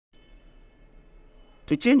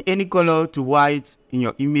To change any color to white in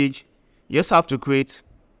your image, you just have to create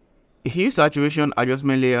a hue saturation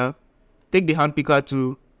adjustment layer, take the hand picker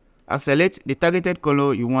tool and select the targeted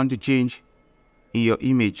color you want to change in your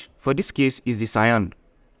image. For this case is the cyan,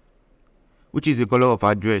 which is the color of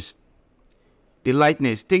our dress. The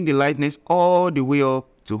lightness, take the lightness all the way up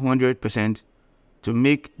to 100% to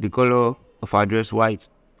make the color of our dress white.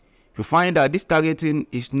 If you find that this targeting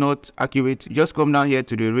is not accurate, just come down here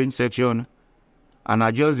to the range section and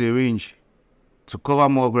adjust the range to cover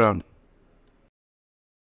more ground.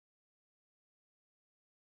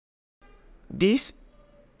 This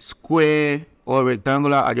square or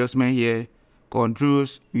rectangular adjustment here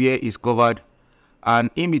controls where it's covered,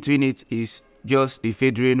 and in between it is just the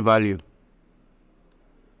fade range value.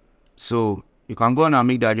 So you can go on and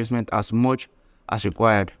make the adjustment as much as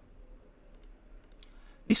required.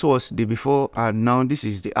 This was the before and now this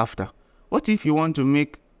is the after. What if you want to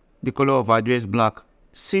make the color of our dress black?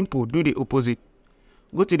 Simple, do the opposite.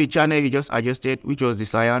 Go to the channel you just adjusted, which was the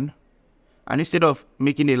cyan, and instead of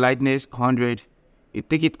making the lightness 100, you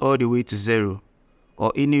take it all the way to 0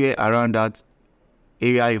 or anywhere around that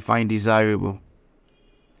area you find desirable.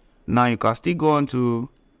 Now you can still go on to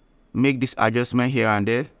make this adjustment here and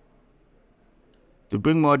there to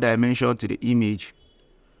bring more dimension to the image,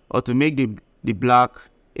 or to make the black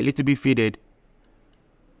a little bit faded,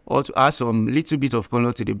 or to add some little bit of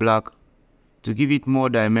color to the black to give it more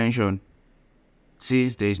dimension,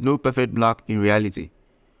 since there is no perfect black in reality.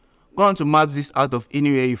 Go on to max this out of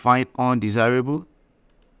anywhere you find undesirable.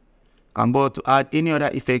 Can go to add any other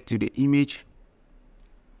effect to the image.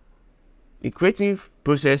 The creative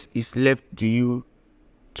process is left to you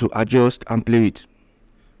to adjust and play with.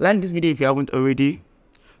 Like this video if you haven't already.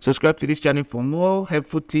 Subscribe to this channel for more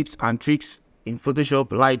helpful tips and tricks in Photoshop,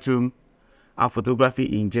 Lightroom, and photography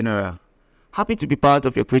in general. Happy to be part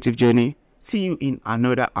of your creative journey. See you in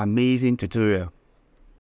another amazing tutorial.